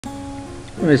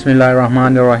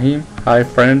Bismillahirrahmanirrahim. Hi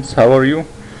friends, how are you?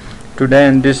 Today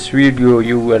in this video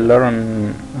you will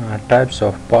learn types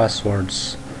of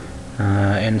passwords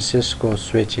in Cisco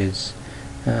switches.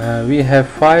 We have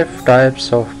 5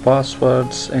 types of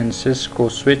passwords in Cisco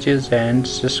switches and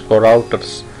Cisco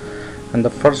routers. And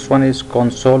the first one is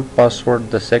console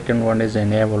password, the second one is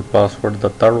enable password,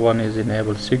 the third one is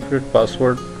enable secret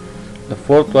password, the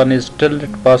fourth one is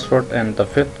Telnet password, and the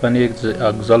fifth one is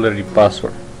auxiliary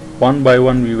password. One by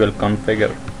one we will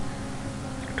configure.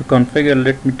 To configure,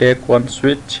 let me take one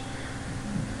switch.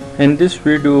 In this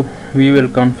video we will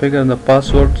configure the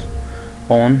passwords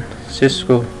on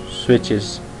Cisco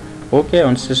switches. Okay,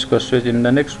 on Cisco switch. In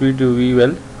the next video we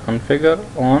will configure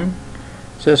on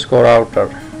Cisco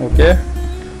router. Okay,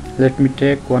 let me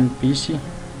take one PC.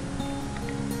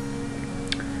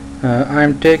 I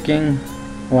am taking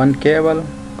one cable,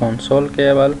 console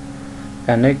cable,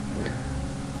 connect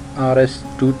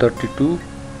RS-232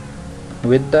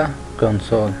 with the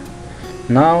console.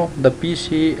 Now the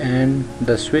PC and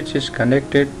the switch is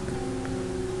connected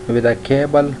with a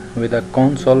cable, with a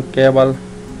console cable.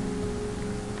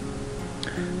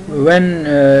 When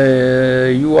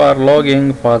you are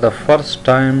logging for the first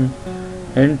time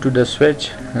into the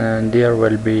switch, there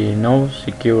will be no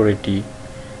security.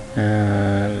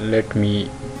 Let me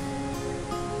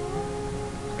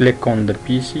click on the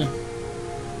PC,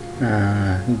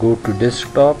 go to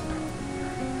desktop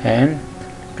and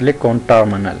click on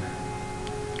terminal,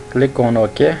 click on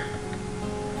OK.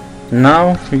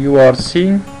 Now you are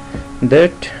seeing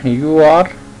that you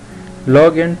are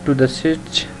logged into the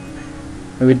switch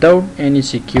without any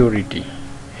security.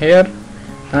 Here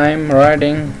I am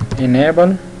writing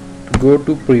enable to go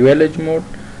to privilege mode.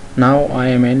 Now I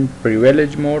am in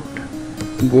privilege mode.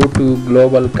 Go to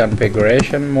global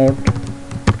configuration mode.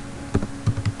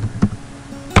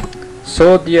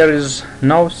 So there is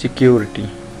no security.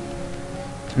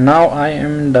 Now I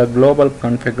am in the global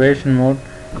configuration mode.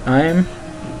 I am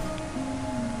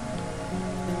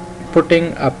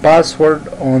putting a password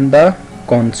on the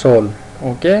console.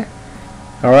 Okay,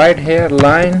 right here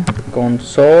line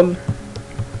console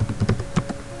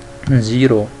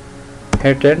 0,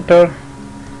 hit enter,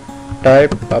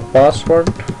 type a password.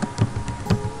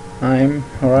 I am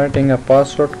writing a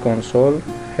password console,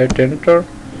 hit enter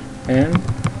and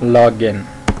login.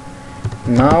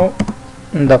 Now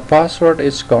the password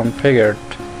is configured.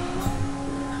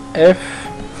 If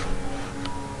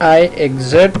I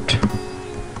exit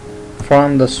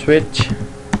from the switch,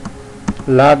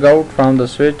 log out from the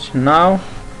switch, now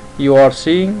you are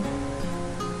seeing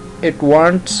it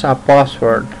wants a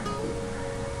password.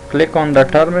 Click on the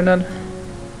terminal.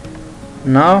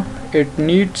 Now it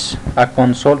needs a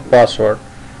console password.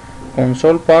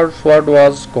 Console password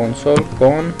was console.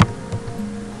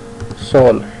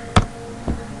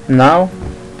 Now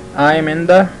I am in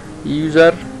the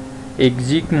user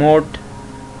exec mode.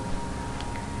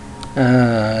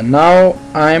 Now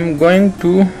I am going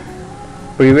to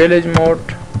privilege mode,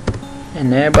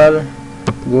 enable,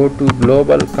 go to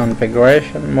global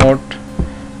configuration mode.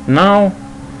 Now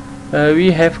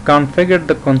we have configured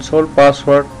the console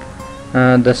password.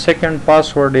 The second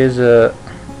password is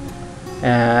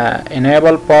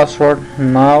enable password.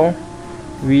 Now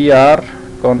we are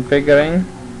configuring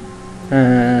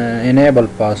enable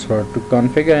password. To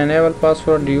configure enable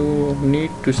password, you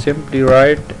need to simply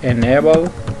write enable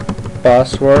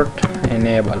password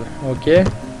enable. Okay,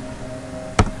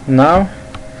 now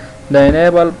the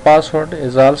enable password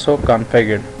is also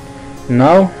configured.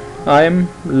 Now I am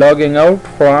logging out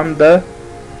from the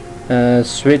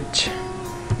switch.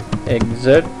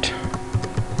 Exit.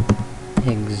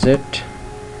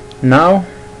 Now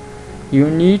you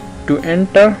need to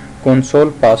enter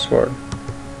console password.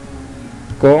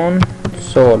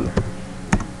 Console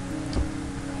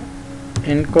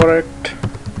incorrect.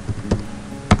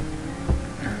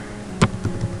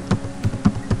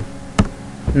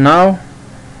 Now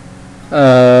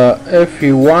if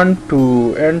you want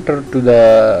to enter to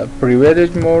the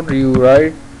privilege mode, you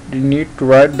need to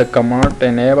write the command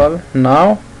enable.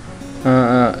 Now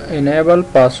enable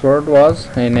password was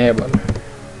enable.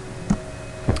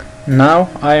 Now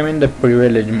I am in the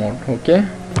privilege mode. Okay,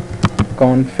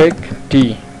 config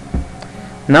T.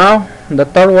 Now the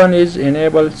third one is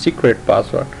enable secret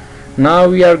password. Now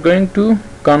we are going to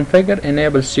configure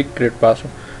enable secret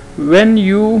password. When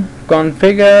you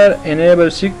configure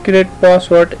enable secret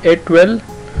password, it will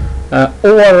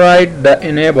override the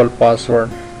enable password.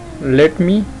 Let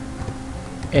me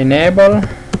enable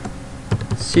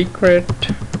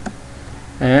secret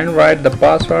and write the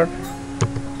password.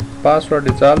 Password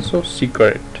is also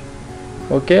secret.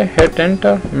 Okay, hit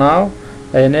enter. Now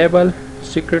enable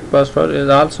secret password is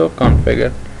also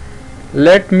configured.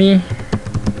 Let me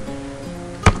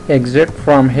exit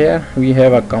from here. We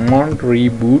have a command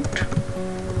reboot.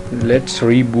 Let's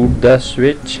reboot the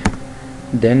switch,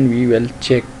 then we will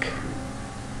check.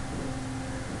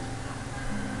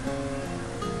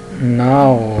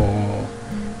 Now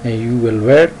you will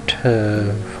wait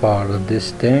for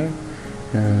this thing.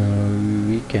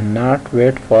 We cannot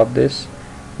wait for this.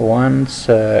 Once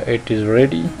it is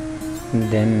ready,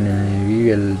 then we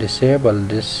will disable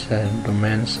this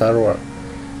domain server.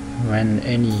 When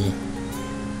any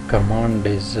command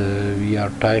is we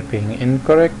are typing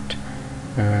incorrect,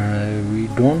 we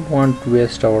don't want to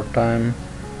waste our time,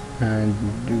 and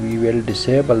we will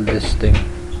disable this thing.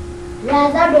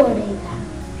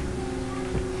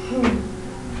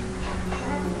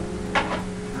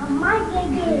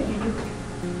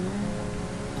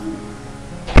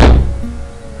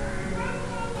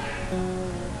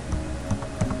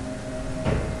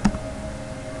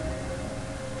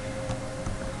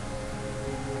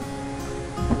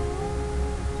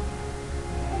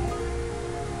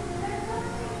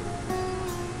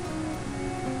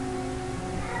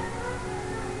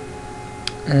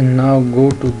 And now go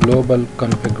to global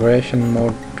configuration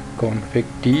mode, config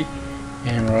t,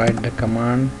 and write the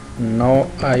command no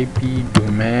IP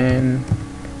domain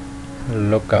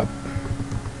lookup.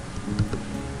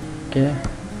 Okay,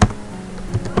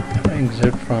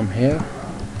 exit from here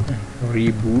and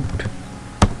reboot.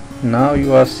 Now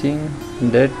you are seeing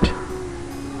that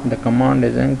the command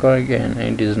is incorrect and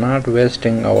it is not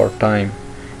wasting our time.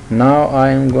 Now I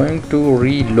am going to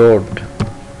reload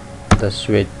the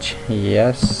switch.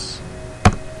 Yes,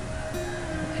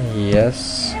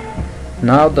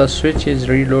 now the switch is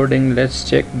reloading. Let's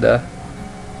check the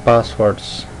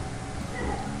passwords.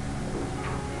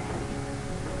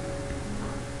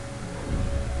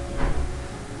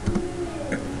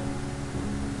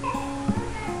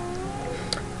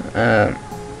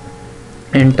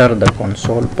 Enter the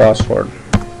console password,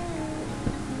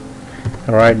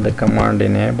 write the command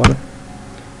enable.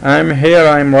 I'm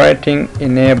writing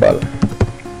enable.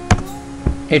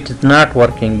 It is not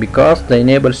working because the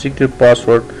enable secret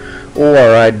password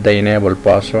override the enable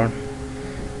password,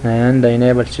 and the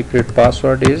enable secret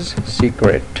password is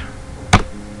secret.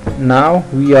 Now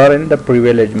we are in the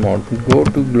privilege mode. Go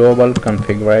to global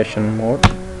configuration mode.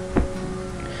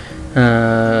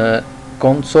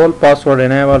 Console password,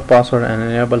 enable password, and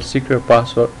enable secret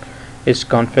password is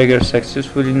configured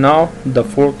successfully. Now the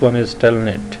fourth one is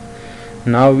Telnet.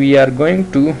 Now we are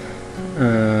going to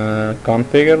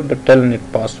configure the Telnet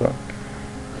password.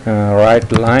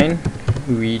 Write line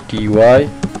VTY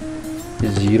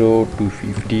 0 to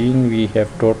 15. We have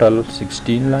total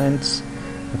 16 lines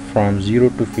from 0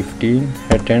 to 15.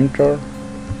 Hit enter.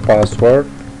 Password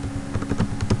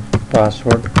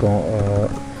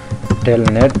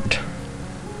Telnet,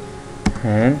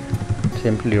 and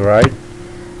simply write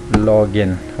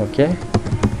login. Okay,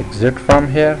 exit from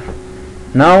here.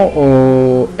 Now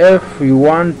if you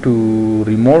want to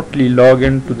remotely log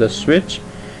into the switch,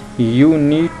 you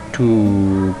need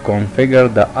to configure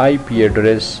the IP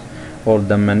address or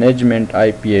the management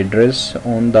IP address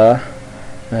on the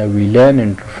VLAN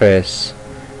interface.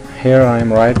 Here I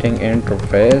am writing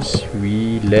interface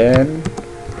VLAN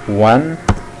 1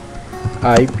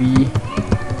 IP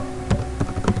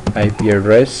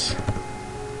address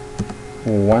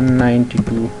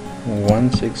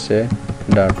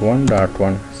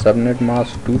 192.168.1.1, subnet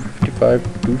mask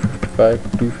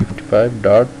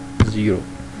 255.255.255.0.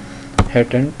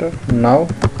 hit enter. Now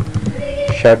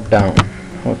shut down.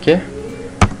 Okay,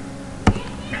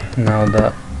 now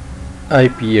the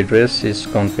IP address is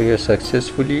configured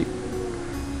successfully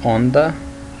on the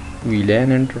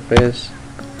VLAN interface.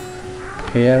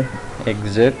 Here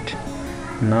exit.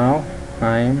 Now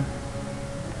I am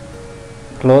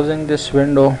closing this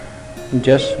window.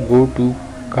 Just go to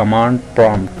command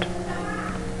prompt.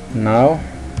 Now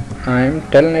I am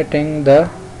telnetting the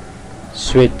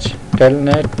switch.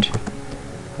 Telnet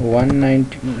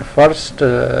 190. First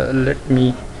let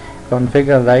me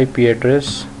configure the IP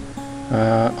address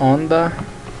on the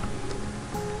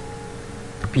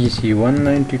PC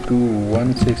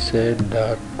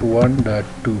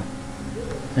 192.168.1.2,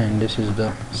 and this is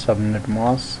the subnet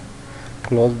mask.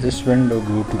 Close this window,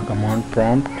 go to command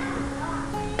prompt.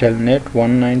 Telnet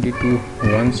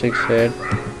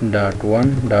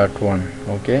 192.168.1.1.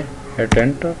 okay, hit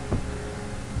enter.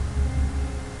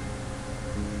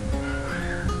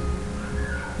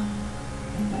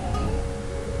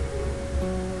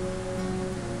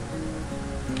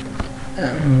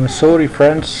 Sorry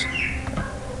friends,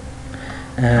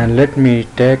 let me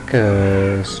take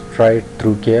straight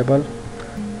through cable.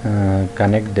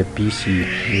 connect the PC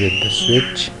with the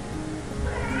switch,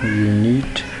 you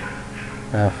need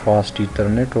a fast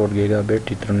Ethernet or gigabit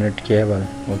Ethernet cable.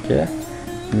 Okay,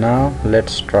 now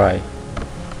let's try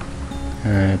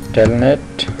Telnet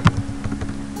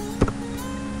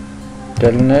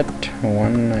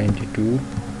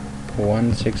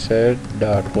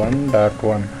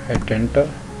 192.168.1.1. hit enter.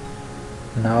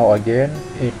 Now again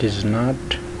it is not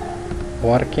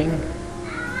working.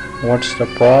 What's the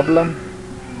problem?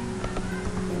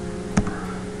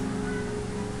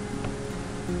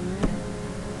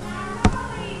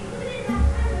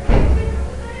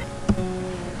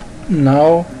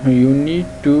 Now you need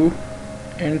to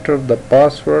enter the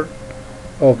password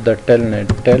of the Telnet.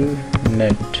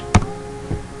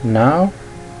 Now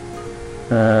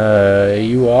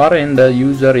you are in the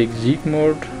user exit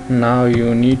mode. Now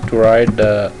you need to write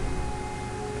the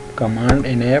command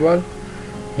enable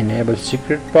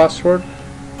secret password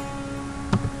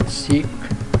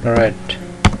secret.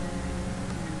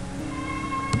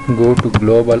 Go to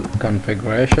global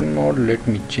configuration mode. Let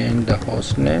me change the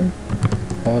host name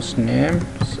is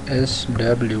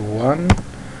SW1,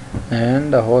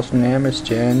 and the host name is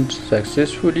changed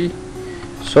successfully.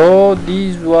 So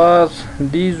these were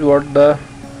the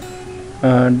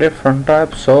different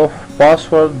types of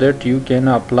password that you can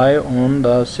apply on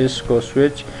the Cisco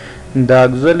switch. The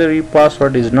auxiliary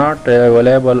password is not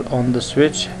available on the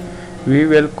switch. We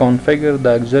will configure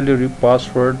the auxiliary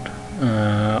password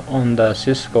on the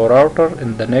Cisco router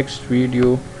in the next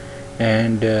video,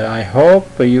 and I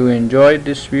hope you enjoyed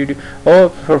this video. Oh,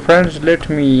 for friends, let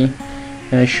me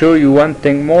show you one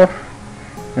thing more.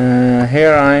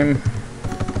 Here I'm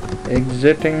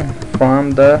exiting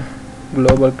from the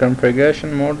global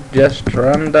configuration mode. Just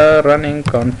run the running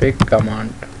config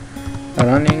command.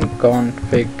 Running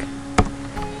config.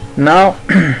 Now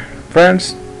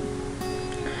friends,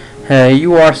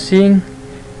 you are seeing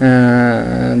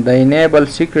the enable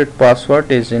secret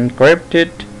password is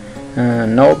encrypted.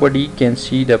 Nobody can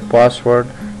see the password.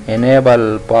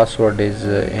 Enable password is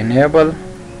enable.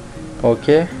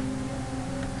 Okay,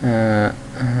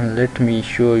 let me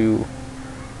show you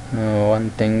one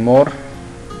thing more.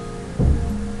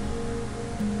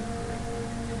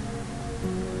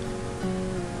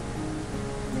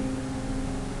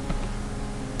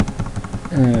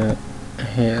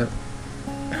 Here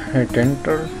hit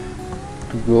enter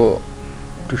to go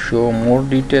to show more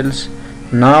details.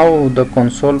 Now the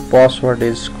console password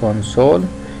is console.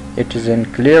 It is in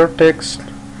clear text,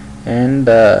 and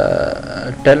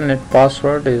the Telnet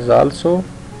password is also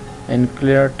in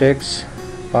clear text.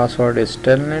 Password is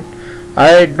Telnet.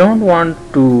 I don't want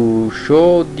to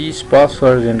show these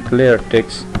passwords in clear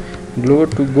text. Go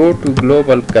to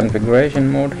global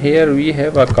configuration mode. Here we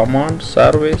have a command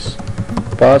service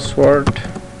password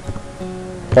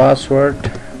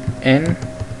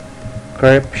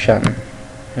encryption.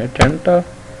 Hit enter.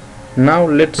 Now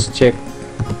let's check.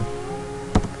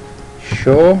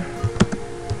 Show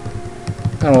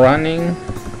running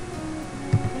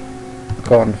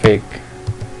config.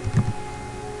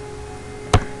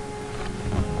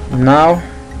 Now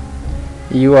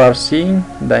you are seeing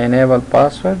the enable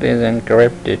password is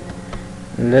encrypted.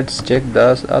 Let's check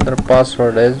the other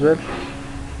password as well.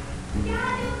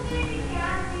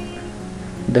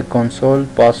 The console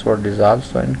password is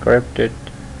also encrypted,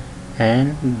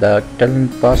 and the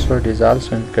Telnet password is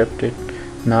also encrypted.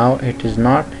 Now it is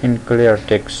not in clear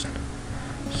text.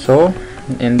 So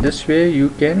in this way you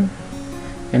can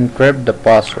encrypt the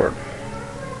password.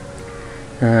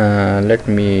 Let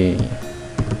me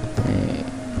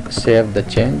save the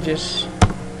changes.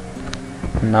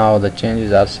 Now the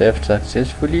changes are saved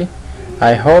successfully.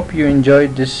 I hope you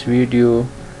enjoyed this video,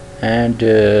 and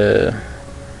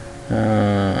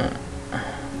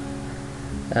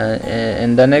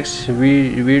in the next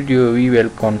video we will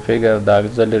configure the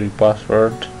auxiliary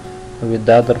password with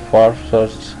the other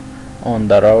passwords on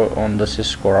the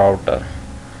Cisco router.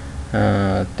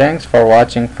 Thanks for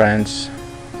watching, friends.